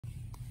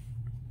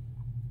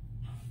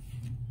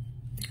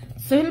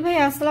সোহেল ভাই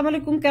আসসালামু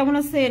আলাইকুম, কেমন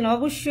আছেন?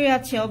 অবশ্যই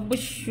আছে,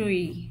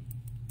 অবশ্যই।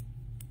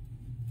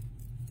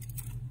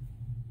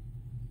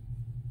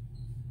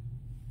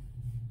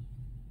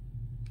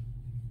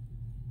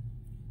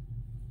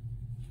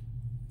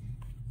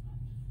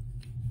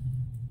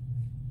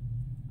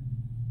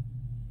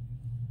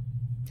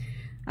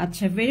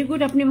 আচ্ছা, ভেরি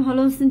গুড। আপনি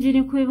ভালো আছেন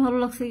জেনে খুবই ভালো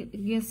লাগছে।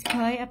 গেস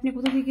ভাই, আপনি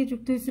কোথা থেকে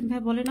যুক্ত হয়েছেন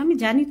ভাই বলেন। আমি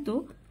জানি তো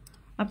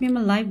আপনি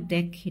আমার লাইভ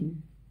দেখেন।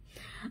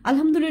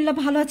 আলহামদুলিল্লাহ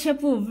ভালো আছে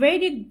আপু।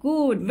 Very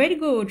good, very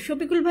good.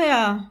 Shafiqul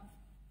ভাইয়া?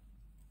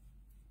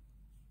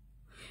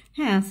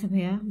 হ্যাঁ আছে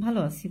ভাইয়া, ভালো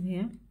আছি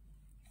ভাইয়া।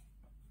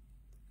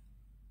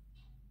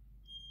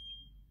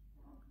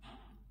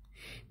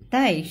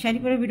 তাই শাড়ি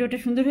পরে ভিডিওটা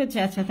সুন্দর হয়েছে।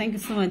 আচ্ছা, thank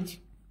you so much.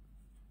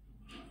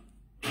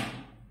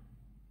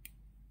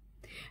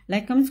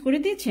 Like comments করে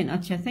দিয়েছেন?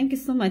 আচ্ছা, থ্যাংক ইউ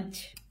সো মাচ।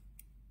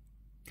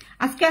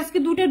 আজকে আজকে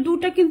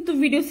দুটা কিন্তু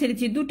ভিডিও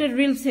ছেড়েছি, দুটা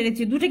রিল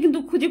ছেড়েছি, দুটা কিন্তু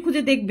খুঁজে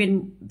খুঁজে দেখবেন,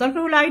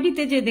 দরকার হলে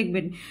আইডিতে যে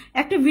দেখবেন।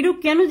 একটা ভিডিও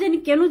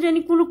কেন জানি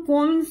কোনো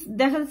কমেন্টস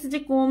দেখা যাচ্ছে যে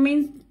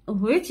কমেন্টস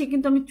হয়েছে,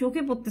 কিন্তু আমি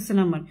চোখে পড়তেছে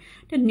না। আমার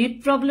এটা নেট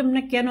প্রবলেম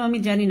না কেন আমি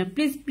জানি না।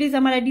 প্লিজ প্লিজ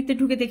আমার আইডিতে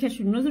ঢুকে দেখে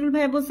আসুন। নজরুল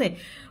ভাইয়া বলছে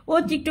ও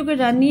টিকটকে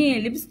রানিয়ে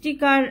লিপস্টিক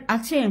আর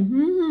আছে।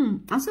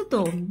 আছে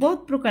তো, বহুত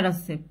প্রকার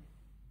আছে।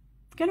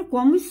 কেন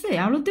কম হচ্ছে?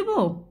 আরো দেবো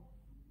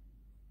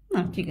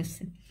না? ঠিক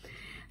আছে।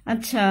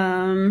 আচ্ছা,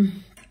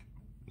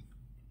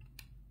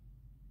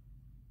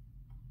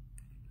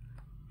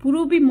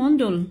 Purabi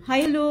Mondal, hi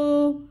hello.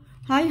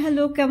 Hi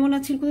hello, কেমন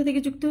আছেন? কোথা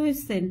থেকে যুক্ত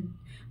হয়েছেন?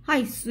 High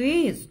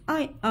Swiss,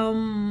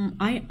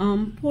 I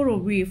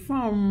Purabi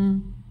from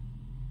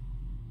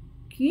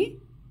কি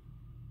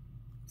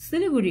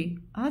শিলিগুড়ি।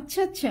 আচ্ছা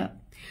আচ্ছা,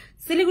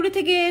 শিলিগুড়ি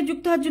থেকে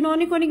যুক্ত হওয়ার জন্য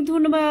অনেক অনেক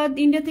ধন্যবাদ।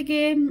 ইন্ডিয়া থেকে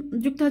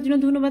যুক্ত হওয়ার জন্য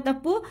ধন্যবাদ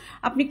আপু।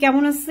 আপনি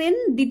কেমন আছেন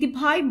দিদি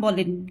ভাই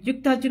বলেন।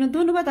 যুক্ত হওয়ার জন্য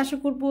ধন্যবাদ। আশা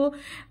করবো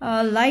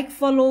লাইক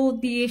ফলো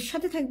দিয়ে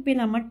সাথে থাকবেন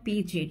আমার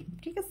পেজের,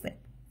 ঠিক আছে?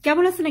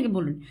 কেমন আছেন আগে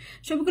বলুন।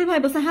 শফিকুল ভাই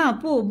বলছে হ্যাঁ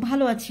আপু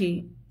ভালো আছি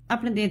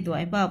আপনাদের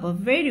দোয়ায়। বাবা,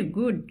 ভেরি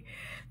গুড,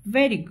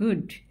 ভেরি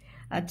গুড।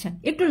 আচ্ছা,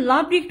 একটু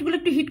লাভ রিয়াক্ট গুলো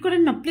একটু হিট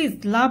করেন না প্লিজ।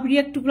 লাভ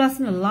রিয়াক্ট গুলো আছে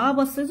না, লাভ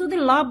আছে, যদি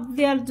লাভ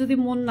দেওয়ার যদি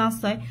মন না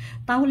চায়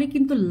তাহলে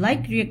কিন্তু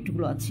লাইক রিয়াক্ট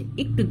গুলো আছে,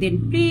 একটু দেন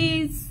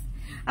প্লিজ।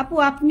 আপু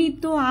আপনি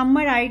তো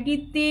আমার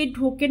আইডিতে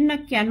ঢোকেন না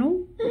কেন?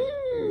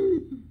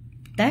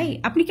 তাই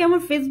আপনি কি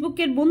আমার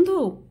ফেসবুকের বন্ধু?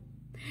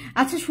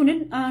 আচ্ছা শুনেন,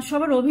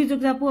 সবার অভিযোগ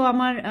যে আপু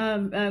আমার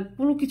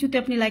কোনো কিছুতে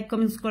আপনি লাইক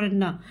কমেন্টস করেন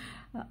না।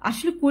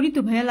 আসলে করি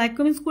তো ভাইয়া, লাইক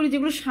কমেন্টস করি,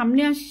 যেগুলো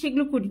সামনে আসে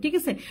সেগুলো করি, ঠিক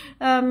আছে?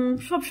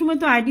 সব সময়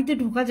তো আইডিতে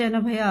ঢোকা যায় না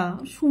ভাইয়া,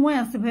 সময়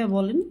আছে ভাইয়া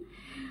বলেন।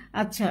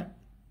 আচ্ছা,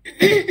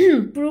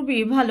 পূরবী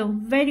ভালো,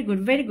 ভেরি গুড,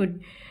 ভেরি গুড।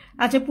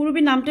 আচ্ছা,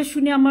 পূরবী নামটা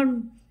শুনে আমার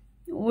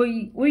ওই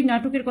ওই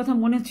নাটকের কথা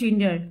মনে হচ্ছে,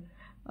 ইন্ডিয়ার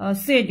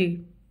সেডি,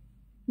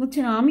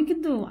 বুঝছেন? আমি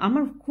কিন্তু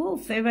আমার খুব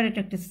ফেভারিট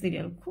একটা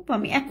সিরিয়াল, খুব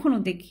আমি এখনো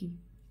দেখি।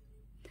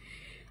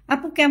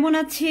 আপু কেমন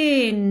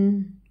আছেন?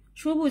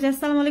 সবুজ,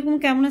 আসসালামু আলাইকুম,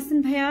 কেমন আছেন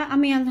ভাইয়া?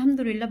 আমি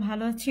আলহামদুলিল্লাহ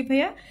ভালো আছি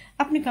ভাইয়া।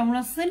 আপনি কেমন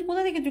আছেন?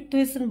 কোথা থেকে যুক্ত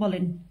হয়েছেন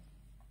বলেন।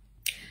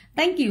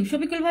 Thank you.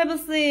 শফিকুল ভাই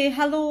বলছে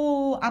হ্যালো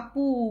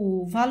আপু,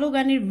 ভালো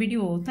গানের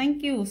video, thank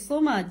you so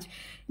much.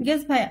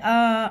 Guess ভাই,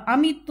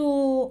 আমি তো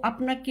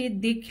আপনাকে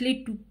দেখলে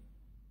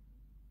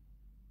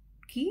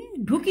কি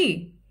ঢুকি।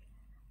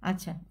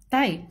 আচ্ছা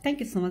তাই, থ্যাংক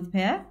ইউ সো মাচ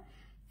ভাইয়া।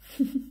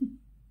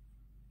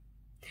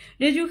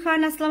 রেজু খান,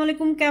 আসসালামু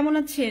আলাইকুম, কেমন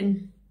আছেন?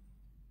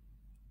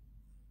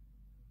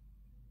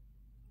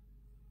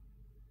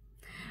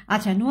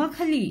 আচ্ছা,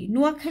 নোয়াখালী,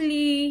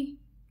 নোয়াখালী।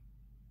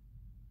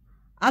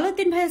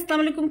 আলাউদ্দিন ভাই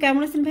আসসালামু আলাইকুম,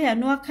 কেমন আছেন ভাইয়া?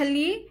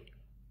 নোয়াখালী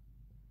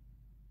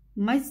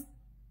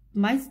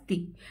মাইস্তি।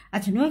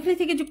 আচ্ছা, নোয়াখালী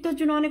থেকে যুক্ত হওয়ার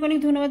জন্য অনেক অনেক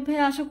ধন্যবাদ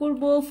ভাইয়া। আশা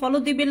করবো ফলো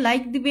দিবেন,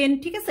 লাইক দিবেন,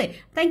 ঠিক আছে?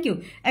 Thank you.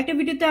 একটা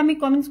ভিডিওতে আমি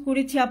কমেন্টস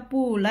করেছি আপু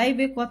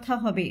লাইভে কথা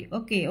হবে।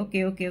 ওকে ওকে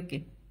ওকে ওকে।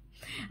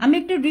 আমি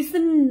একটা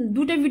রিসেন্ট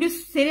দুটো ভিডিও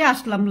সেরে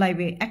আসলাম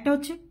লাইভে। একটা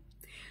হচ্ছে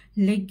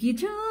লেগে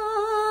যা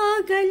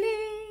গলে,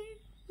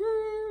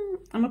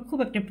 আমার খুব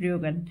একটা প্রিয়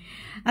গান।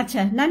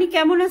 আচ্ছা, নানি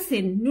কেমন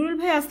আছেন? নুরুল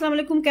ভাই আসসালামু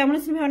আলাইকুম, কেমন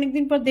আছেন ভাই?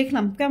 অনেকদিন পর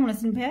দেখলাম, কেমন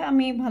আছেন ভাইয়া?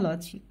 আমি ভালো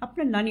আছি,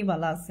 আপনার নানি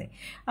ভালো আছে।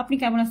 আপনি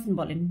কেমন আছেন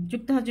বলেন।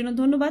 যুক্ত হওয়ার জন্য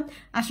ধন্যবাদ।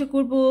 আশা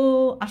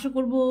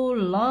করব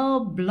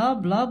লাভ লাভ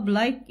লাভ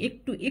লাইক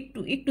একটু একটু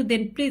একটু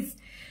দেন প্লিজ।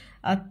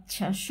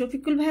 আচ্ছা,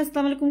 শফিকুল ভাই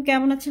আসসালামু আলাইকুম,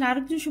 কেমন আছেন?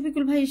 আরেকজন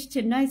শফিকুল ভাই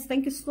এসেছেন, nice,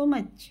 thank you so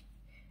much.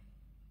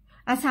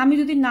 আচ্ছা, আমি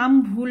যদি নাম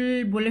ভুল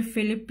বলে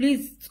ফেলে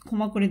প্লিজ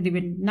ক্ষমা করে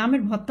দিবেন।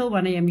 নামের ভর্তাও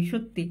বানাই আমি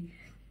সত্যি,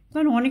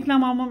 কারণ অনেক নাম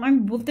আমি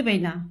বলতে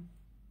পারি না।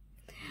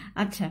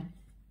 আচ্ছা,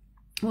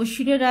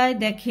 ঐশ্বরিয়া রায়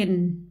দেখেন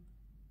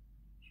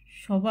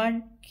সবার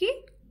কি?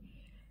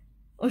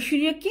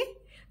 ঐশ্বরিয়া কি?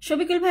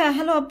 শফিকুল ভাই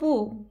হ্যালো আপু,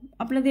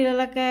 আপনাদের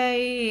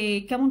এলাকায়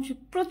কেমন?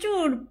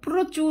 প্রচুর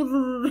প্রচুর।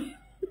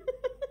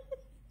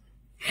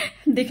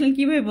 দেখলেন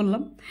কিভাবে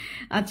বললাম।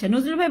 আচ্ছা,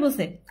 নজরুল ভাই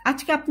বলছে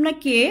আজকে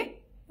আপনাকে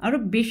আরো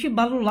বেশি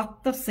ভালো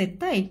লাগতেছে,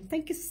 তাই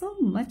thank you so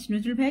much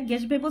Nazrul ভাই।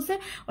 গ্যাস ভাই বলছে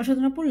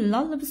অসাধারণ আপু,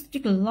 লাল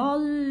লিপস্টিক,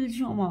 লাল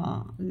জামা,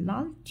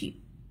 লাল টিপ,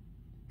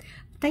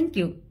 থ্যাংক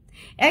ইউ।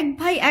 এক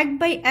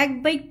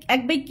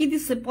ভাই কি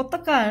দিছে?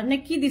 পতাকা না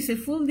কি দিছে?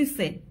 ফুল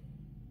দিছে?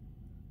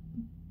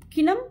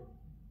 কি নাম?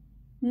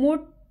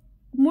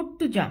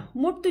 মুর্তুজা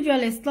মুর্তুজা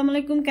আল আসসালামু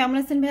আলাইকুম, কেমন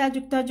আছেন ভাইয়া?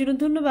 যুক্ত হওয়ার জন্য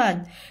ধন্যবাদ।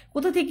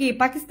 কোথা থেকে?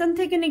 পাকিস্তান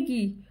থেকে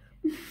নাকি?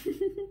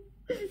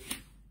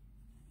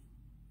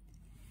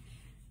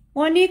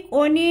 অনেক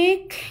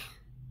অনেক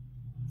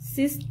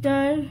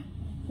সিস্টার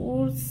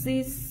ওর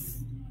সিস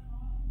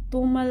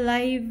তোমার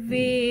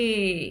লাইভে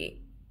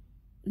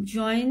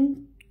জয়েন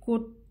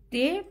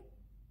করতে,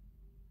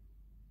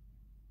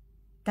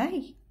 তাই?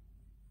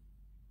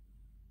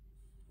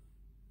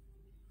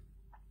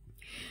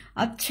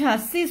 আচ্ছা,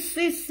 সিস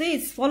সিস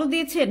সিস ফলো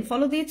দিয়েছেন,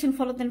 ফলো দিয়েছেন,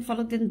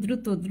 ফলো দেন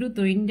দ্রুত দ্রুত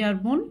ইন্ডিয়ার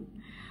বোন।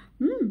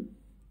 হুম,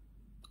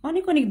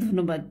 অনেক অনেক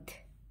ধন্যবাদ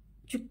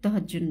যুক্ত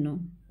হওয়ার জন্য।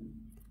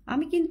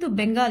 আমি কিন্তু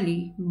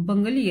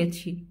বাঙালি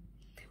আছি,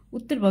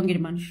 উত্তরবঙ্গের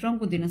মানুষ,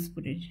 রংপুর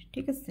দিনাজপুরের,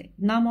 ঠিক আছে।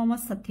 নাম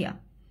আমার সাথিয়া।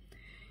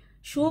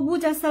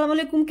 সবুজ আসসালামু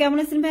আলাইকুম, কেমন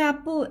আছেন ভাই?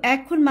 আপু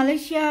এখন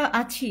মালয়েশিয়া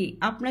আছি,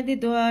 আপনাদের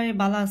দোয়ায়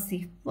ভালো আছি।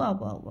 ওয়া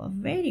ওয়া ওয়া,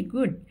 ভেরি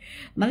গুড।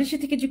 মালয়েশিয়া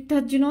থেকে যুক্ত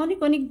হওয়ার জন্য অনেক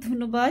অনেক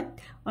ধন্যবাদ।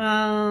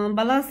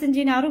 ভালো আছেন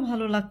জেনে আরো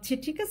ভালো লাগছে,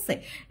 ঠিক আছে।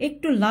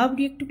 একটু লাভ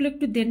রিয়েক্টগুলো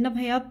একটু দেন না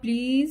ভাইয়া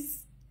প্লিজ।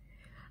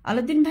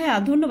 আলাদিন ভাইয়া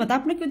ধন্যবাদ,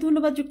 আপনাকে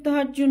ধন্যবাদ যুক্ত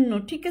হওয়ার জন্য,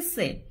 ঠিক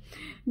আছে।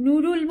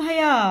 নুরুল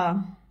ভাইয়া,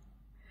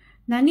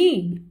 নানি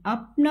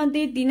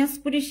আপনাদের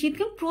দিনাজপুরে শীত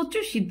কেমন?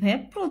 প্রচুর শীত ভাইয়া,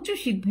 প্রচুর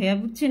শীত ভাইয়া,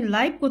 বুঝছেন।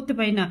 লাইভ করতে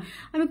পারি না,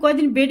 আমি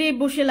কয়েকদিন বেডে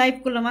বসে লাইভ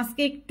করলাম,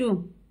 আজকে একটু।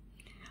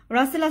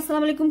 রাসেল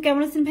আসসালামু আলাইকুম,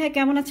 কেমন আছেন ভাইয়া?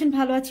 কেমন আছেন?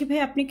 ভালো আছি ভাই,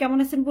 আপনি কেমন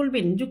আছেন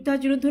বলবেন। যুক্ত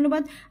হওয়ার জন্য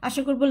ধন্যবাদ।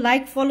 আশা করবো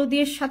লাইক ফলো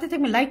দিয়ে সাথে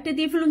থাকবেন, লাইকটা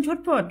দিয়ে ফেলুন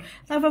ঝটফট,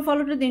 তারপর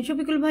ফলোটা দিন।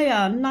 শফিকুল ভাইয়া,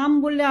 নাম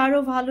বললে আরো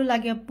ভালো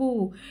লাগে আপু।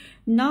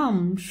 নাম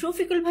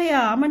শফিকুল ভাইয়া,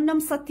 আমার নাম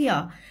সাথিয়া।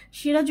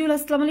 সিরাজুল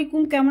আসসালামু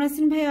আলাইকুম, কেমন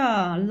আছেন ভাইয়া?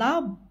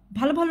 লাভ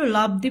ভালো ভালো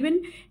লাভ দিবেন,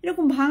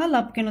 এরকম ভাঙা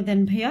লাভ কেন দেন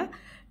ভাইয়া,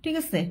 ঠিক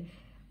আছে।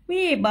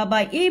 বাবা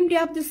এমডি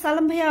আব্দুল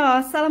সালাম ভাইয়া,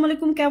 আসসালামু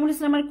আলাইকুম, কেমন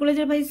আছেন? আমার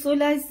কলেজের ভাই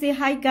চলে আসছে।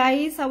 Hi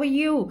guys, how are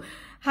you?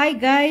 Hi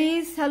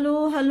guys, hello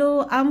hello,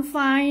 I'm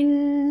fine.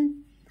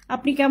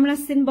 আপনি কেমন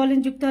আছেন বলেন?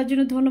 যুক্ত হওয়ার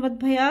জন্য ধন্যবাদ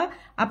ভাইয়া।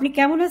 আপনি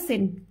কেমন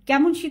আছেন?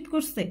 কেমন শীত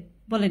করছে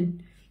বলেন?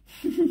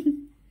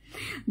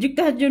 যুক্ত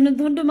হওয়ার জন্য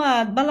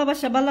ধন্যবাদ।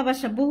 ভালোবাসা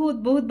ভালোবাসা, বহুত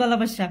বহুত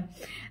ভালোবাসা।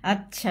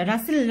 আচ্ছা,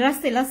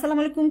 রাসেল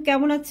আসসালামু আলাইকুম,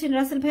 কেমন আছেন?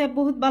 রাসেল ভাইয়া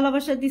বহুত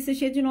ভালোবাসা দিচ্ছে,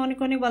 সেজন্য অনেক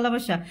অনেক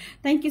ভালোবাসা।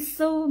 Thank you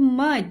so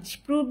much.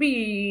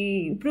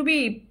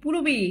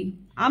 পুরবি,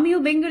 আমিও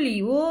বেঙ্গলি।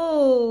 ও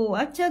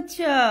আচ্ছা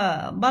আচ্ছা,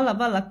 বালা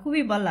বালা,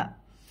 খুবই বালা।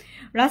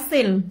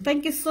 Rasel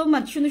thank you so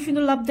much সুন্দর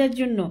সুন্দর লাভ দেওয়ার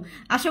জন্য।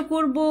 আশা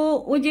করব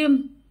ওই যে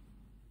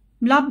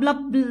লাভ লাভ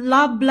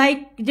লাভ লাইক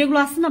যেগুলো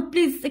আছে না,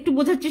 প্লিজ একটু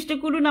বোঝার চেষ্টা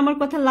করুন আমার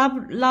কথা। লাভ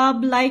লাভ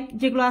লাইক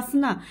যেগুলো আছে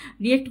না,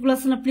 রিয়েক্ট গুলো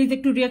আছে না, প্লিজ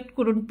একটু রিয়েক্ট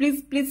করুন, প্লিজ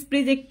প্লিজ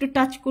প্লিজ একটু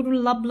টাচ করুন।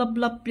 লাভ লাভ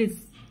লাভ প্লিজ।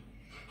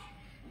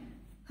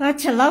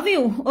 আচ্ছা, love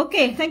you.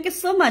 Okay, thank you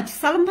so much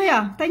সালাম ভাইয়া।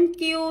 Thank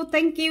you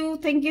thank you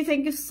thank you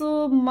thank you so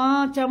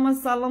much আমার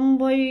সালাম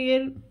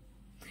ভাইয়ের।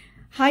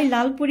 হাই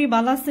লালপুরি,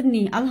 ভালো আছেন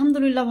নি?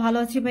 আলহামদুলিল্লাহ ভালো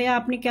আছি ভাইয়া,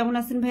 আপনি কেমন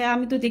আছেন ভাইয়া?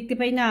 আমি তো দেখতে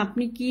পাই না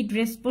আপনি কি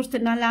ড্রেস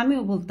পরছেন, নাহলে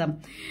আমিও বলতাম।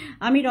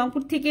 আমি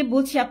রংপুর থেকে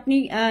বলছি, আপনি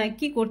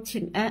কি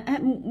করছেন?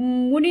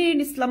 মুনির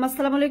ইসলাম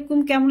আসসালামু আলাইকুম,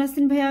 কেমন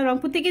আছেন ভাইয়া?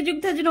 রংপুর থেকে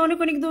যুক্ত হওয়ার জন্য অনেক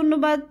অনেক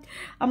ধন্যবাদ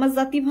আমার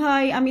জাতি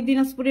ভাই। আমি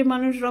দিনাজপুরের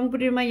মানুষ,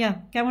 রংপুরের মাইয়া।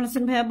 কেমন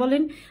আছেন ভাইয়া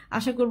বলেন?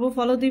 আশা করবো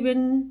ফলো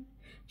দিবেন।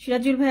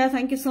 সিরাজুল ভাইয়া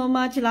thank you so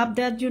much love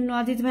দেওয়ার জন্য।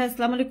 আজিজ ভাইয়া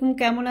আসসালামু আলাইকুম,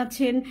 কেমন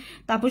আছেন?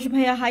 তাপস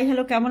ভাইয়া হাই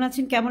হ্যালো, কেমন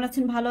আছেন? কেমন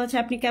আছেন? ভালো আছে,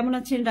 আপনি কেমন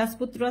আছেন?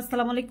 রাজপুত্র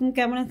আসসালামু আলাইকুম,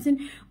 কেমন আছেন?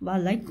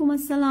 ওয়ালাইকুম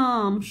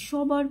আসসালাম।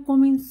 সবার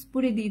কমেন্টস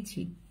পড়ে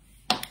দিয়েছি।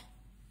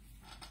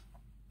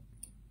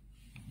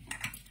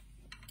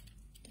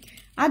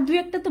 আর দু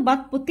একটা তো বাদ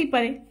পড়তেই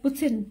পারে,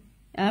 বুঝছেন।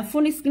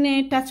 ফোন স্ক্রিনে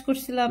টাচ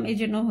করছিলাম, এই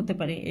জন্য হতে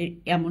পারে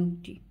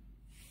এমনটি।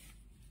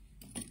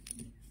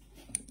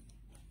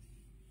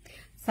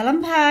 সালাম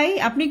ভাই,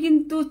 আপনি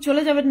কিন্তু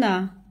চলে যাবেন না,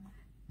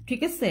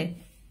 ঠিক আছে।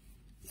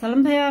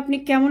 সালাম ভাইয়া, আপনি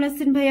কেমন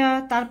আছেন ভাইয়া?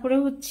 তারপরে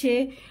হচ্ছে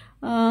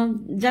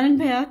জানেন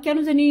ভাইয়া, কেন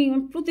জানি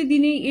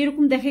প্রতিদিনই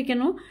এরকম দেখে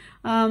কেন,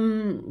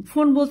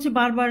 ফোন বলছে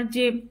বারবার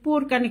যে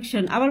পোর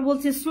কানেকশন, আবার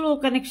বলছে স্লো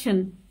কানেকশন।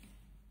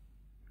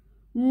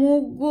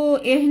 মুখ গো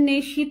এহনে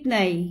শীত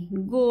নাই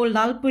গো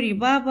লালপুরি,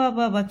 বা বা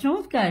বা বা,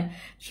 চমৎকার।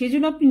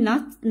 সেজন্য আপনি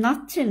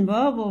নাচছেন,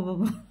 বাবা বাবা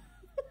বাবা,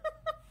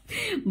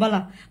 বলা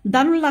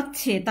দারুণ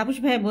লাগছে। তাপস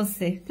ভাইয়া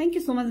বলছে থ্যাংক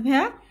ইউ সো মাচ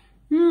ভাইয়া।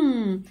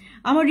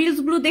 আমার রিলস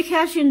গুলো দেখে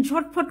আসেন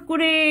ঝটফট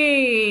করে,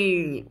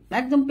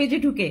 একদম পেজে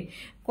ঢুকে।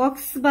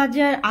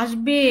 কক্সবাজার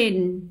আসবেন,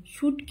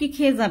 শুটকি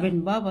খেয়ে যাবেন।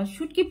 বাবা,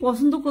 শুটকি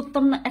পছন্দ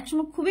করতাম না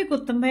একসময়, খুবই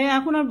করতাম ভাইয়া,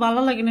 এখন আর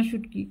ভালো লাগে না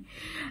শুটকি।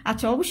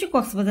 আচ্ছা, অবশ্যই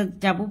কক্সবাজার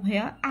যাব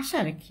ভাইয়া, আশা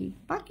রাখি।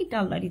 বাকিটা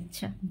আল্লাহর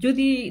ইচ্ছা,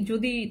 যদি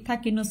যদি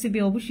থাকে নসিবে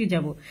অবশ্যই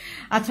যাব।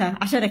 আচ্ছা,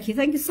 আশা রাখি।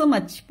 Thank you so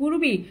much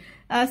Purvi.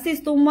 Cis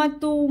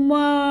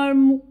তোমার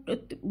মুখটা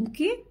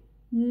কি,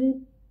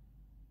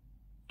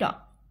 মুখটা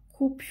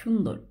খুব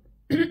সুন্দর,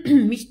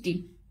 মিষ্টি,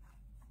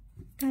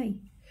 তাই?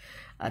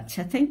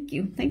 আচ্ছা, thank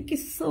you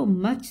so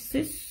much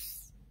cis.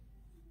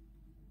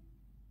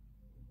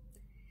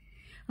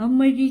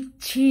 আমার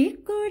ইচ্ছে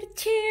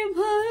করছে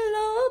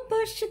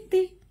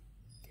ভালোবাসতে,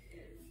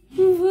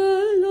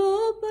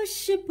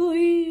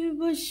 ভালোবাসবই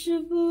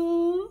বাসবো।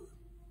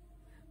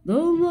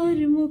 তোমার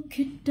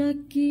মুখটা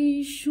কি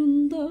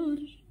সুন্দর,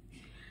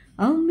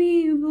 আমি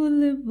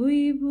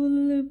বলবই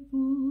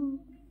বলবো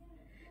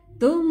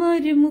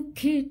তোমার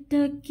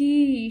মুখেটা কি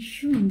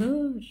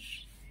সুন্দর,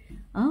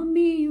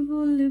 আমি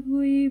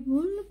বলবই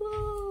বলবো।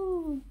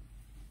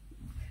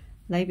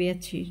 লাইভে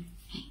আছি,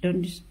 ডোন্ট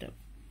ডিস্টার্ব।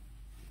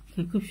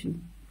 খুব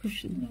সুন্দর, খুব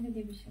সুন্দর।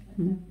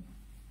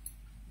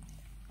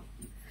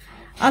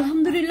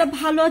 আলহামদুলিল্লাহ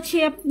ভালো আছি।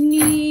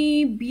 আপনি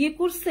বিয়ে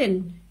করছেন?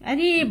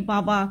 আরে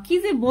বাবা কি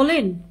যে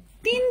বলেন,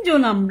 3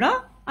 জন আমরা,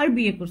 আর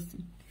বিয়ে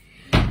করছেন।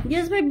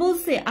 ইয়াস ভাই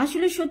বলছে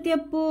আসলে সত্যি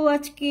আপু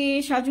আজকে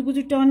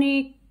সাজুগুজুটা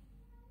অনেক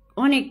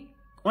অনেক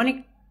অনেক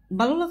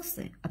ভালো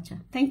লাগছে। আচ্ছা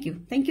থ্যাংক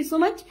ইউ সো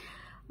মাচ।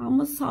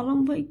 আমার সালাম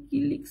ভাই কি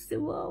লিখছে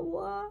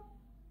বাবা,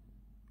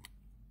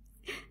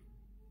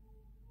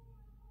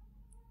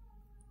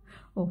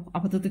 ও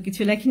আপাতত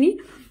কিছু লেখেনি।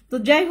 তো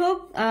যাই হোক,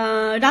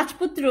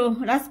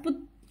 রাজপুত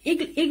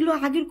এগুলো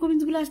আগের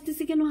কমেন্টস গুলো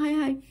আসতেছে কেন? হাই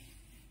হাই,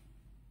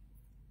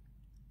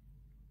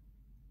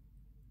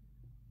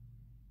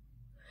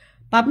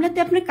 পাবনাতে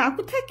আপনার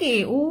কাকু থাকে?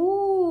 ও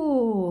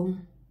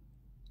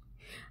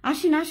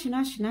আসেন আসেন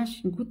আসেন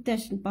আসেন, ঘুরতে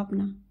আসেন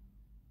পাবনা।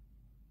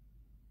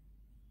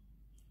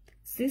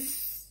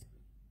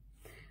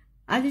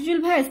 আজিজুল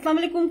ভাই আসসালামু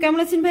আলাইকুম, কেমন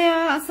আছেন ভাইয়া?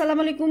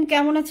 আসসালামু আলাইকুম,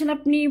 কেমন আছেন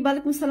আপনি?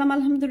 ওয়ালাইকুম সালাম,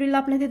 আলহামদুলিল্লাহ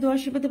আপনাদের দোয়ার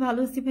আশীর্বাদে ভালো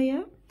আছি ভাইয়া।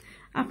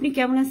 আপনি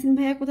কেমন আছেন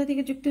ভাইয়া? কোথা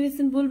থেকে যুক্ত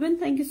হয়েছেন বলবেন।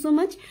 Thank you so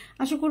much.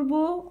 আশা করবো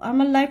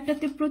আমার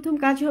লাইভটাতে প্রথম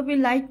কাজ হবে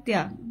লাইক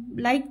দেয়া,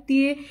 লাইক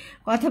দিয়ে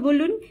কথা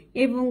বলুন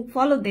এবং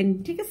ফলো দেন,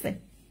 ঠিক আছে?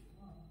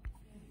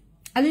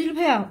 আজিজুল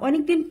ভাইয়া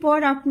অনেকদিন পর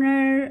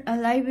আপনার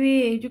লাইভে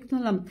যুক্ত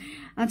হলাম।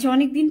 আচ্ছা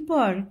অনেকদিন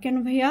পর কেন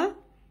ভাইয়া?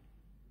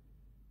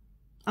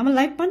 আমার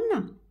লাইভ পান না,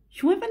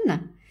 সময় পান না?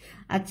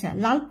 আচ্ছা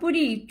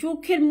লালপরি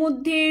চোখের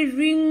মধ্যে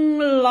রিং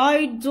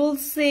লাইট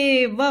জ্বলছে,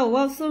 বাহ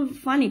ওয়াও সো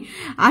ফানি।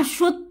 আর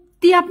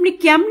সত্যি আপনি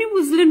কেমনি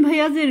বুঝলেন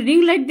ভাইয়া যে রিং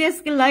লাইট দিয়ে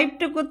আজকে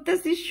লাইভটা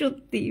করতেছি?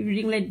 সত্যি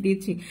রিং লাইট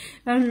দিয়েছি,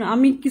 কারণ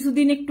আমি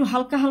কিছুদিন একটু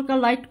হালকা হালকা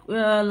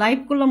লাইভ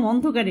করলাম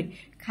অন্ধকারে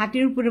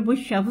খাটের উপরে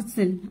বসে,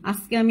 বুঝছেন?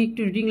 আজকে আমি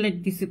একটু রিং লাইট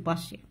দিছি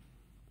পাশে।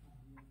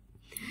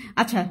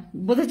 আচ্ছা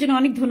বোঝার জন্য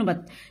অনেক ধন্যবাদ।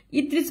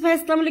 ইদ্রিস ভাই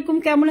আসসালামু আলাইকুম,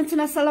 কেমন আছেন?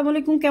 আসসালামু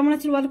আলাইকুম, কেমন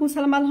আছেন? ওয়ালাইকুম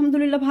সালাম,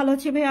 আলহামদুলিল্লাহ ভালো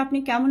আছে ভাই। আপনি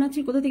কেমন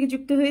আছেন? কোথা থেকে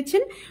যুক্ত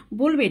হয়েছেন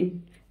বলবেন।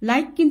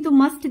 লাইক কিন্তু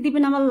মাস্ট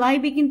দিবেন, আমার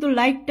লাইভে কিন্তু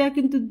লাইকটা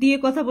কিন্তু দিয়ে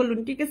কথা বলুন,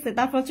 ঠিক আছে?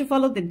 তারপর হচ্ছে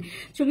ফলো দেন।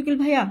 শফিকুল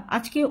ভাইয়া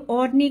আজকে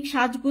অনেক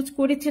সাজগুজ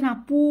করেছেন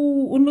আপু,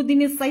 অন্য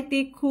দিনের চাইতে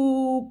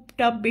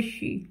খুবটা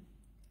বেশি,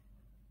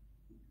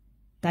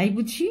 তাই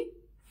বুঝি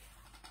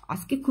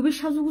আজকে খুবই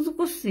সাজুগুজু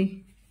করছে,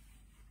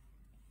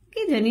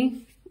 কি জানি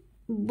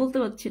বলতে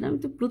পারছি না। আমি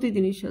তো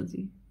প্রতিদিনই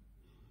সাজি,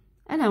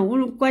 না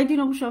কয়েকদিন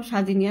অবশ্য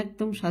সাজিনি,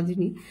 একদম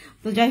সাজিনি।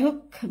 তো যাই হোক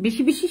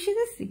বেশি বেশি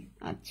সেজেছি।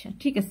 আচ্ছা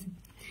ঠিক আছে,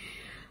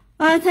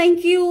 থ্যাংক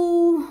ইউ।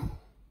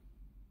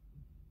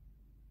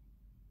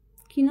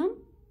 কি নাম?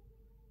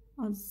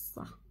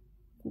 আজ্জা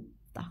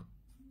গুপ্তা,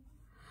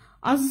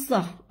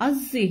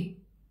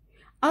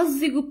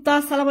 আজ্জি গুপ্তা,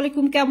 আসসালামু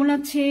আলাইকুম, কেমন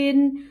আছেন?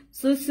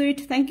 So sweet,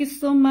 thank you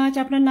so much.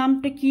 আপনার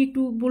নামটা কি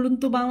একটু বলুন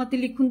তো, বাংলাতে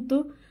লিখুন তো।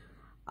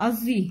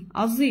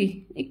 আজি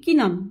কি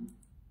নাম?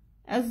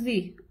 আজি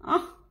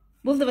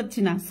বলতে পারছি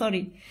না,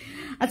 সরি।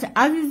 আচ্ছা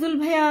আজিজুল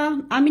ভাইয়া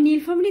আমি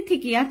নীলফামারী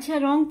থেকে। আচ্ছা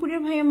রংপুরের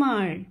ভাই,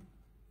 আমার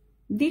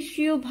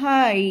দেশীয়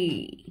ভাই।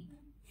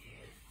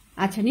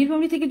 আচ্ছা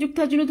নীলফামারী থেকে যুক্ত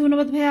হওয়ার জন্য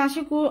ধন্যবাদ ভাইয়া।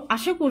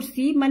 আশা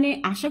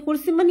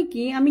করছি মানে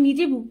কি, আমি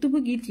নিজে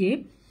ভুক্তভোগী যে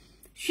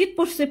শীত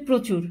পড়ছে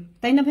প্রচুর,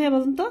 তাই না ভাইয়া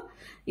বলুন তো?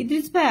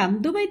 ইদ্রিস ভাইয়া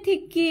দুবাই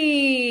থেকে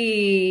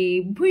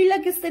ভুইলা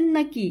গেছেন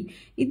নাকি?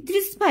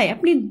 ইদ্রিস ভাই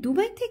আপনি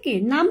দুবাই থেকে?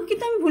 নাম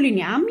কিন্তু আমি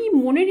ভুলিনি, আমি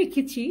মনে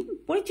রেখেছি,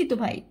 পরিচিত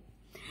ভাই।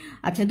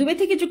 আচ্ছা দুবাই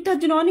থেকে যুক্ত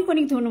হওয়ার জন্য অনেক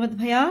অনেক ধন্যবাদ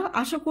ভাইয়া।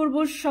 আশা করব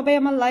সবাই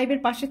আমার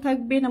লাইভের পাশে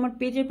থাকবেন, আমার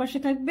পেজের পাশে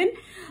থাকবেন,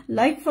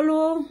 লাইক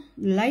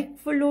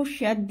ফলো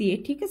শেয়ার দিয়ে,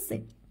 ঠিক আছে?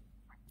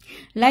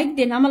 লাইক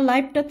দেন আমার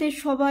লাইভটাতে,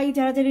 সবাই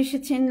যারা যারা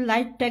এসেছেন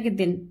লাইকটাকে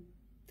দেন।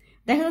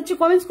 দেখা যাচ্ছে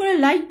কমেন্টস করে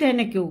লাইক দেয়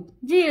না কেউ,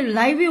 যে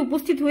লাইভে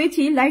উপস্থিত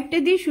হয়েছি লাইকটা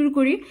দিয়ে শুরু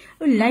করি,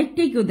 ওই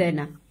লাইকটাই কেউ দেয়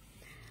না।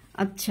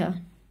 আচ্ছা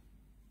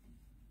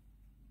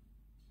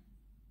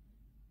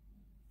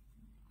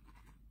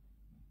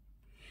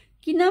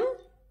কি নাম?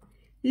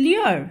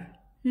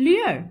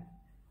 লিয়ার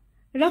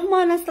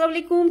রহমান, আসসালামু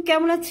আলাইকুম,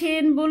 কেমন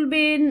আছেন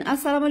বলবেন।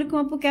 আসসালামু আলাইকুম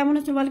আপু, কেমন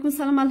আছেন? ওয়ালাইকুম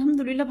সালাম,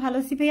 আলহামদুলিল্লাহ ভালো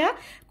আছি ভাইয়া।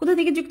 কোথা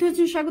থেকে যুক্ত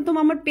হয়েছেন স্বাগতম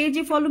আমার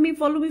পেজে। Follow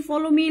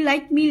me,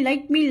 like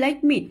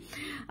me.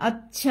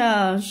 আচ্ছা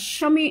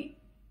স্বামী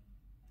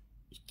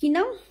কি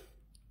নাম?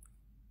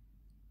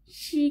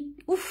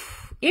 উফ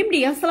এমডি,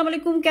 আসসালামু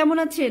আলাইকুম, কেমন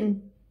আছেন?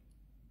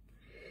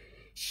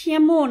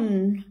 শ্যামন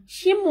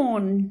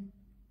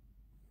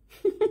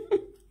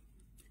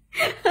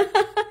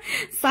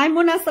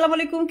সাইমন, আসসালামু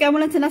আলাইকুম, কেমন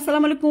আছেন?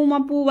 আসসালামু আলাইকুম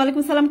আপু,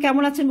 ওয়ালাইকুম সালাম,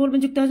 কেমন আছেন বলবেন।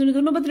 যুক্ত হওয়ার জন্য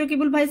ধন্যবাদ।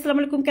 রকিবুল ভাই আসসালামু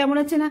আলাইকুম, কেমন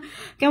আছেন?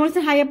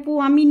 হাই আপু,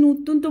 আমি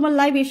নতুন তোমার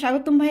লাইভে,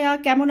 স্বাগতম ভাইয়া,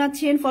 কেমন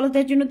আছেন? ফলো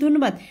দেওয়ার জন্য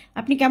ধন্যবাদ।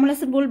 আপনি কেমন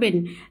আছেন বলবেন,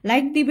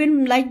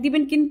 লাইক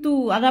দিবেন কিন্তু,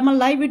 আর আমার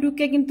লাইভে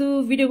ঢুকে কিন্তু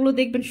ভিডিওগুলো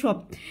দেখবেন সব।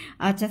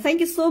 আচ্ছা থ্যাংক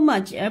ইউ সো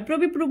মাচ।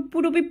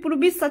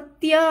 পুরবি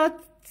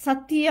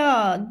সাতিয়া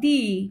দি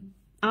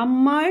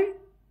আমার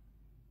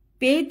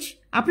পেজ,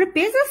 আপনার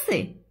পেজ আছে?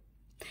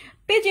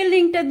 পেজের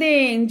লিঙ্কটা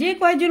দেন, যে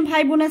কয়জন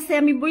ভাই বোন আছে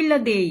আমি বইলা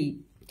দেই,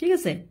 ঠিক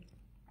আছে?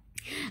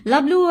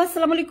 লাভলু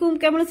আসসালামু আলাইকুম,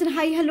 কেমন আছেন?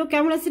 হাই হ্যালো,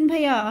 কেমন আছেন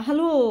ভাইয়া?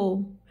 হ্যালো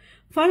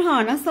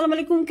ফারহান আসসালামু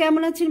আলাইকুম,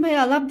 কেমন আছেন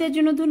ভাইয়া? লাভ দেওয়ার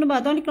জন্য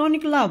ধন্যবাদ, অনেক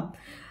অনেক লাভ।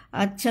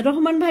 আচ্ছা,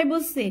 রহমান ভাই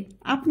বলছে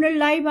আপনার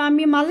লাইভ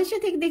আমি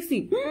মালয়েশিয়া থেকে দেখছি।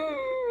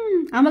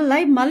 আমার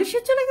লাইভ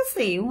মালয়েশিয়া চলে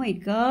গেছে? ও মাই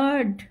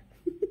গড।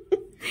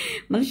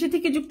 মালয়েশিয়া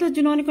থেকে যুক্ত হওয়ার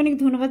জন্য অনেক অনেক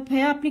ধন্যবাদ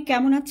ভাইয়া। আপনি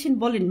কেমন আছেন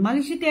বলেন?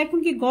 মালয়েশিয়াতে এখন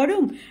কি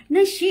গরম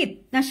না শীত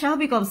না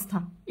স্বাভাবিক অবস্থা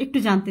একটু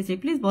জানতে চাই,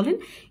 প্লিজ বলেন।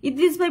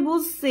 ইদ্রিস ভাই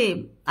বলছে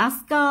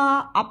আজকা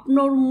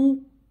আপনার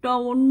মুখটা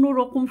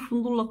অন্যরকম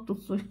সুন্দর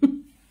লাগতেছে।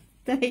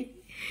 তাই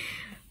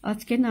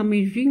আজকে না আমি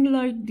রিং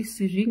লাইট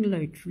দিচ্ছি, রিং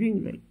লাইট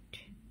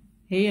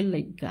হেয়ার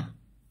লাইটটা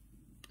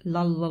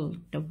লাল লাল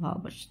একটা ভাব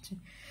আসছে।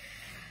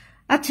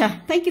 আচ্ছা,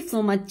 থ্যাংক ইউ সো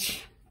মাচ।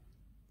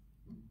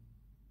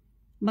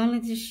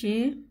 বাংলাদেশে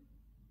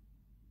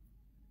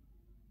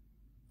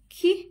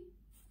কি?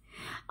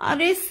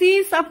 আরে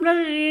সিস, আপনার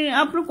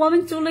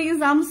কমেন্ট চলে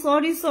গেছে। আম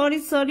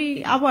সরি।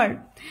 আবার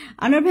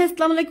আনোয়ার ভাই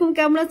আসসালামু আলাইকুম,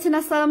 কেমন আছেন?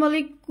 আসসালামু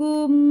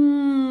আলাইকুম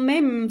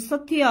ম্যাম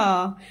সাথিয়া,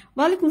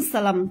 ওয়ালাইকুম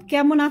সালাম,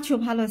 কেমন আছো?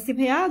 ভালো আছি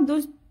ভাইয়া।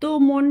 দোস্ত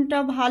মনটা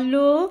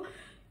ভালো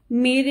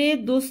মেরে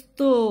দোস্ত,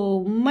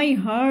 মাই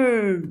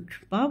হার্ট।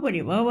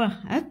 বাবারে বাবা,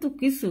 এত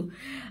কিছু।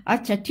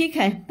 আচ্ছা ঠিক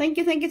হ্যাঁ, থ্যাংক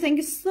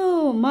ইউ সো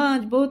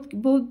মাচ,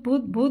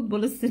 বহুত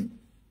বলেছেন।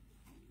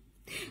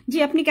 জি,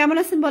 আপনি কেমন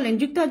আছেন বলেন?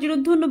 যুক্ত হওয়ার জন্য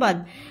ধন্যবাদ।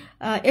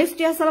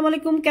 এসটি আসসালামু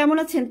আলাইকুম, কেমন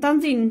আছেন?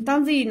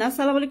 তানজিন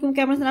আসসালামু আলাইকুম,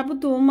 কেমন আছেন? আপু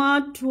তোমার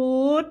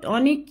ঠোঁট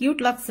অনেক কিউট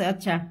লাগছে।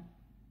 আচ্ছা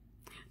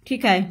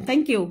ঠিক আছে,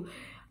 থ্যাংক ইউ।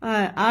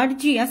 আর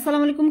জি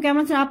আসসালামু আলাইকুম, কেমন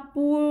আছেন?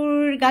 আপুর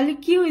গালে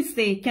কি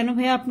হয়েছে কেন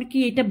ভাইয়া? আপনি কি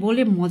এটা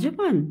বলে মজা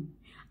পান?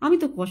 আমি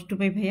তো কষ্ট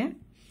পাই ভাইয়া।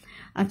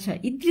 আচ্ছা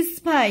ইদ্রিস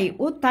ভাই,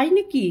 ও তাই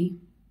নাকি?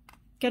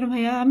 কেন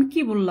ভাইয়া, আমি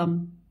কি বললাম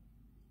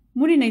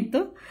মনে নাই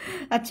তো।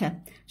 আচ্ছা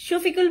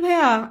শফিকুল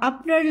ভাইয়া,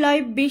 আপনার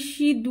লাইভ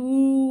বেশি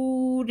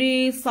দূরে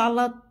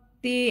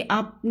চালাতে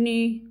আপনি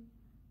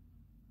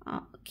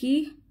কি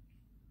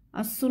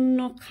আসন্ন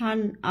খান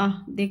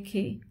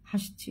দেখে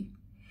হাসছি।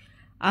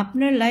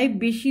 আপনার লাইভ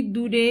বেশি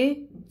দূরে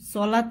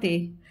চলাতে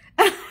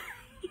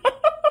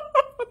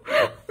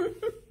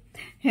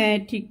হ্যাঁ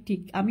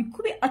ঠিক, আমি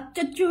খুবই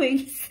আশ্চর্য হয়ে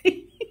গেছি,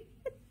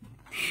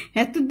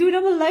 এত দূর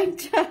আমার লাইভ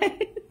যায়।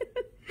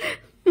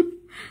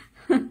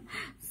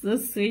 সো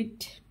সুইট,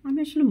 আমি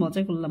আসলে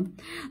মজা করলাম।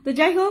 তো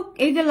যাই হোক,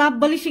 এই যে লাভ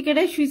বালি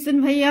শিকারাই শুয়েছেন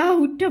ভাইয়া,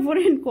 উঠটা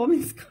পড়েন,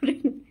 কমেন্টস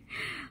করেন।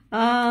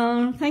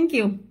 Thank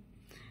you.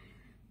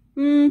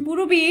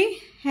 Purabi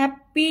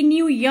happy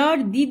new year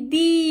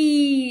দিদি।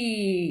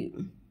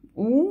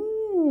 ও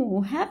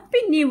হ্যাপি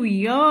নিউ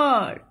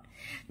ইয়ার।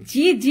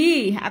 জি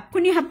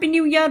এখনই হ্যাপি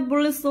নিউ ইয়ার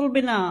বলে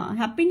চলবে না,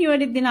 হ্যাপি নিউ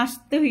ইয়ারের দিন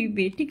আসতে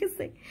হইবে, ঠিক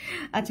আছে?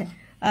 আচ্ছা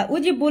ও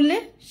যে বললে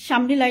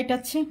সামনে লাইট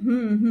আছে,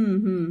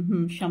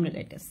 সামনে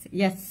লাইট আছে,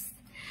 ইয়েস।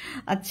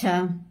 আচ্ছা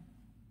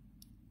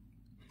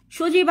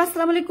সজীব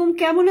আসসালামু আলাইকুম,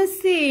 কেমন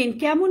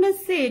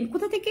আছেন?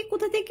 কোথা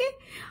থেকে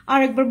আর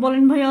একবার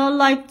বলেন ভাইয়া,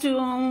 লাইভ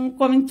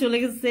কমেন্ট চলে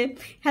গেছে।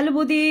 হ্যালো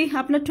বৌদি,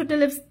 আপনার ঠোঁটে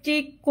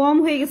লিপস্টিক কম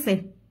হয়ে গেছে,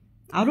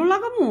 আরো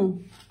লাগামো?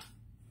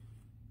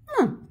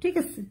 হ্যাঁ ঠিক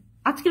আছে,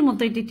 আজকের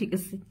মতো এটাই ঠিক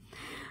আছে।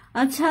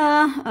 আচ্ছা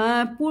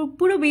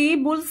পুরবী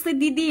বলছে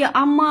দিদি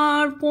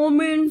আমার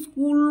কমেন্টস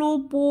গুলো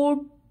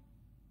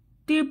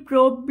পড়তে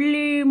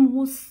প্রবলেম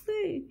হচ্ছে।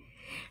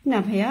 না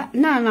ভাইয়া,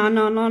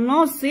 না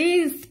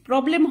সিস,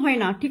 প্রবলেম হয়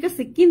না, ঠিক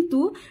আছে? কিন্তু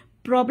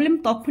প্রবলেম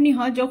তখনই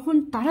হয় যখন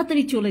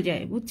তাড়াতাড়ি চলে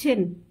যায়, বুঝছেন?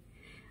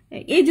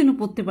 এই জন্য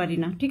পড়তে পারি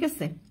না, ঠিক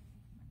আছে?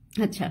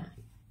 আচ্ছা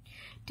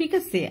ঠিক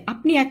আছে,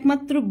 আপনি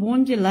একমাত্র বোন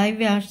যে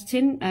লাইভে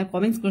আসছেন,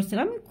 কমেন্টস করছেন,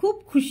 আমি খুব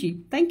খুশি,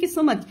 thank you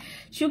so much.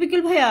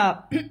 Shafiqul ভাইয়া,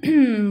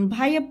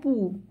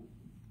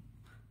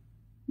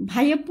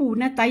 ভাইয়াপু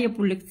না তাই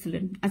আপু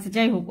লিখছিলেন। আচ্ছা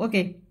যাই হোক,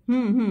 ওকে।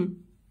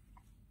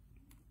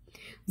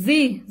 জি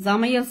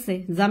জামাই আছে,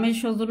 জামাই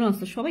স্বজন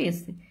আছে, সবাই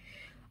আছে।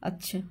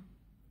 আচ্ছা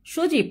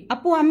সজীব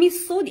আপু, আমি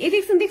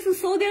দেখছেন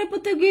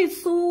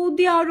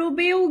সৌদি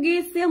আরবেও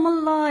গেছে আমার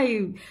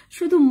লাইভ,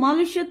 শুধু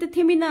মালয়েশিয়াতে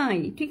থেমে নাই,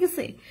 ঠিক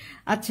আছে?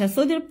 আচ্ছা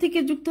সৌদি আরব থেকে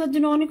যুক্ত হওয়ার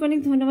জন্য অনেক অনেক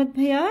ধন্যবাদ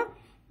ভাইয়া।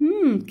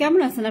 কেমন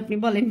আছেন আপনি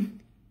বলেন?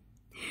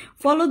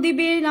 ফলো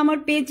দিবেন আমার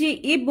পেজে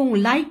এবং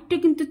লাইকটা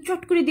কিন্তু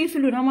চট করে দিয়ে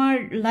ফেলুন আমার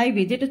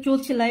লাইভে, যেটা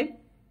চলছে লাইভ,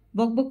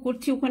 বকবক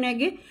করছি ওখানে,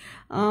 আগে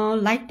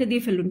লাইকটা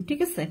দিয়ে ফেলুন,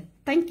 ঠিক আছে?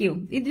 Thank you.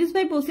 ইদ্রিস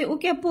ভাই বলছে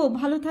ওকে আপু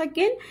ভালো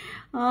থাকেন,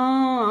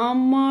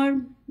 আমার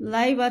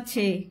লাইভ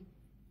আছে,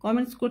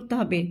 কমেন্টস করতে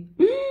হবে।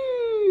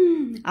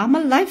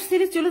 আমার লাইভ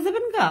ছেড়ে চলে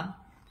যাবেন গা?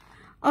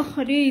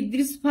 আরে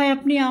ইদ্রিস ভাই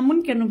আপনি এমন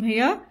কেন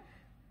ভাইয়া?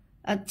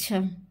 আচ্ছা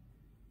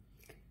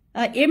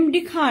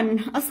এমডি খান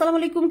আসসালামু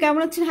আলাইকুম,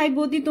 কেমন আছেন? হাই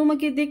বৌদি,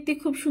 তোমাকে দেখতে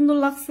খুব সুন্দর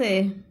লাগছে।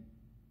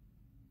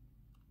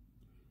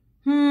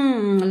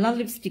 লাল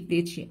লিপস্টিক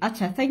দিয়েছি,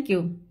 আচ্ছা থ্যাংক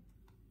ইউ।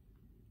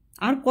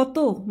 আর কত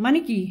মানে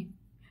কি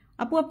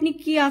আপু, আপনি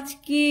কি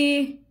আজকে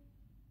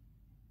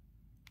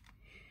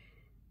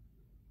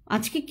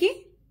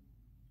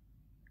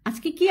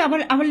কি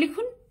আবার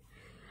লিখুন।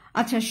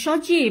 আচ্ছা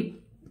সজীব,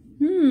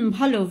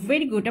 ভালো,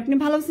 ভেরি গুড, আপনি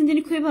ভালো আছেন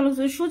জানি, খুবই ভালো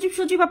আছেন।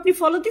 সজীব আপনি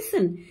ফলো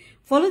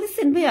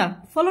দিচ্ছেন ভাইয়া,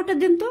 ফলোটা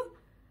দেন তো।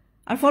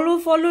 আর ফলো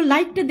ফলো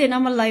লাইকটা দেন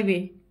আমার লাইভে।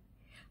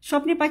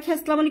 স্বপ্নের পাখি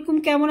আসসালামু আলাইকুম,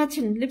 কেমন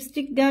আছেন?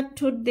 লিপস্টিক দেওয়ার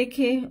ঠোঁট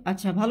দেখে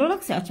আচ্ছা ভালো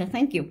লাগছে, আচ্ছা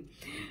থ্যাংক ইউ।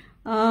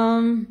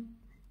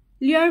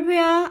 লিয়ার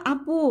ভাইয়া,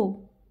 আপু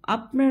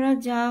আপনারা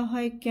যা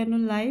হয় কেন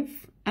লাইভ,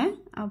 হ্যাঁ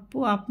আপু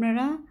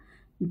আপনারা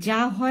যা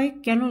হয়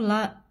কেন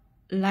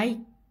লাইক,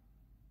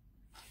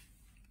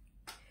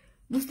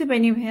 বুঝতে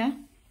পারিনি ভাইয়া।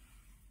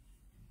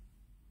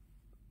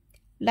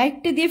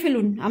 লাইকটা দিয়ে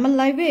ফেলুন আমার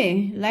লাইভে,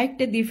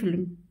 লাইকটা দিয়ে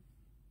ফেলুন।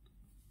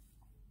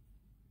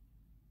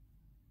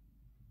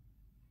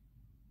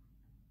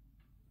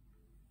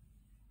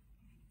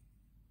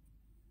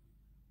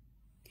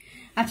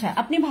 আচ্ছা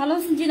আপনি ভালো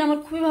আছেন? জি আমার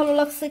খুবই ভালো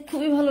লাগছে,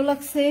 খুবই ভালো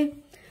লাগছে।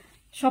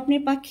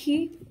 স্বপ্নের পাখি,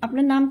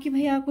 আপনার নাম কি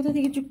ভাইয়া? কোথা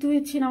থেকে যুক্ত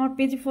হয়েছেন? আমার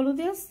পেজে ফলো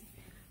দেওয়া,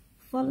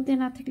 ফলো দিয়ে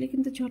না থাকলে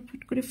কিন্তু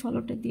ঝটফট করে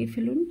ফলোটা দিয়ে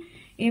ফেলুন।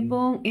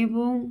 এবং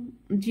এবং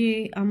যে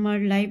আমার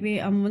লাইভে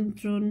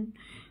আমন্ত্রণ,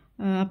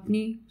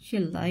 আপনি সে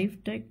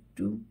লাইভটা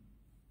একটু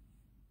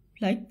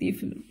লাইক দিয়ে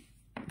ফেলুন।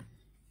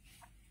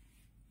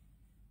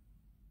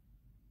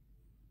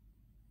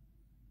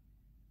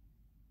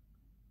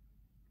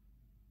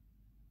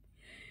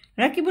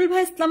 রাকিবুল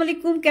ভাই আসসালামু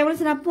আলাইকুম, কেমন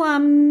আছেন আপু?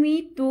 আমি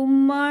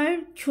তোমার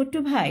ছোট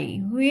ভাই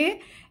হয়ে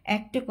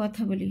একটা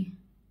কথা বলি।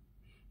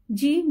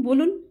 জি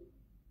বলুন।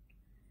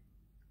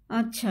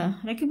 আচ্ছা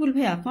রাকিবুল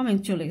ভাইয়া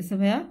কমেন্ট চলে গেছে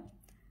ভাইয়া।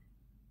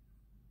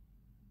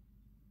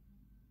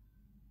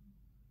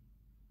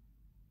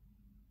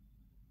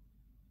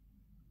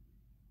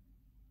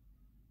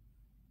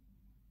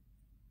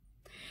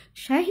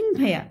 শাহিন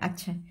ভাইয়া,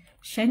 আচ্ছা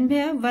শাহিন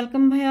ভাইয়া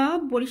ওয়েলকাম ভাইয়া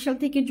বরিশাল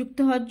থেকে যুক্ত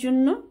হওয়ার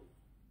জন্য।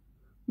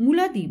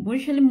 মুলাদি,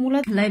 বরিশালে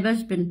মুলাদি লাইভ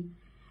আসবেন।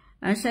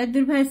 আর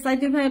সাইদুর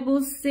ভাই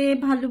বলছে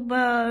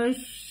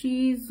ভালোবাসি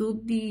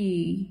যদি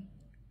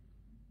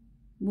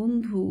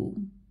বন্ধু,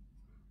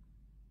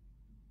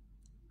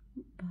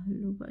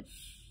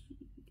 ভালোবাসি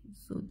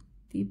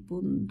যদি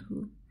বন্ধু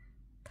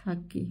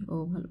থাকে, ও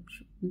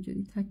ভালোবাসা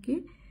যদি থাকে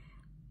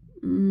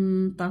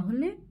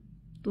তাহলে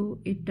তো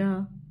এটা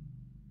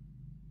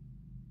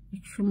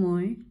এক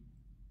সময়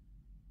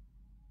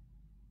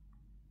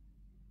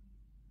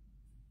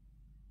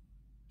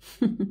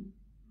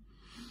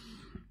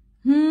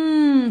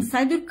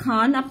সাইদুর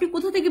খান, আপনি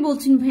কোথা থেকে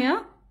বলছেন ভাইয়া?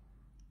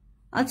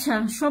 আচ্ছা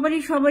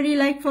সবারই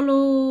লাইক ফলো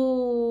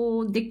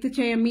দেখতে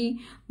চাই আমি।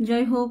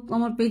 যাই হোক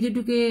আমার পেজে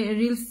ঢুকে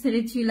রিলস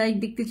ছেড়েছি, লাইক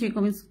দেখতে চাই,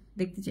 কমেন্টস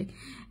দেখতে চাই।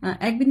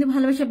 এক বিন্দু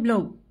ভালোবাসা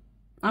ব্লগ,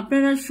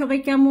 আপনারা সবাই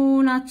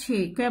কেমন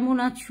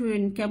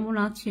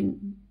আছেন?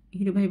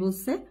 হিরো ভাই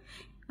বলছে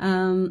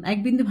এক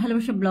বিন্দু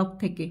ভালোবাসা ব্লগ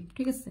থেকে,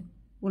 ঠিক আছে?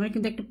 ওনার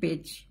কিন্তু একটা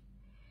পেজ।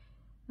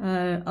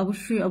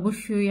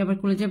 অবশ্যই আমার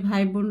কলেজের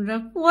ভাই বোনরা,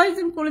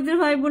 কয়জন কলেজের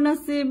ভাই বোন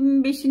আছে?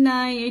 বেশি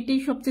নাই, এটাই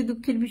সবচেয়ে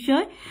দুঃখের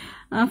বিষয়।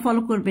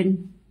 ফলো করবেন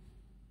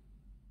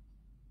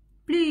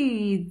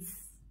প্লিজ।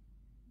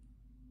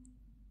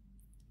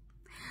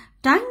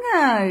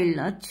 টাঙ্গাইল,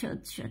 আচ্ছা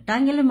আচ্ছা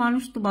টাঙ্গাইলের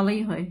মানুষ তো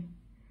ভালোই হয়।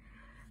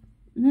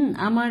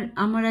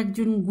 আমার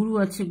একজন গুরু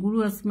আছে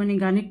মানে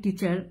গানের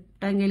টিচার,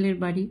 টাঙ্গাইলের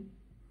বাড়ি।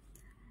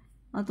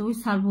 তো ওই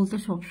স্যার বলতো,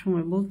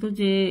 সবসময় বলতো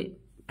যে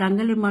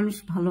টাঙ্গাইলের মানুষ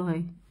ভালো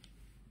হয়।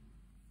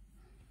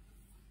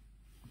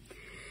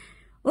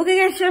 ওকে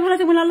গাইস, সবাই ভালো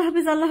থাকবেন। আল্লাহ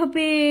হাফেজ, আল্লাহ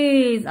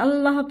হাফেজ,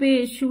 আল্লাহ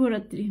হাফেজ,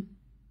 শুভরাত্রি।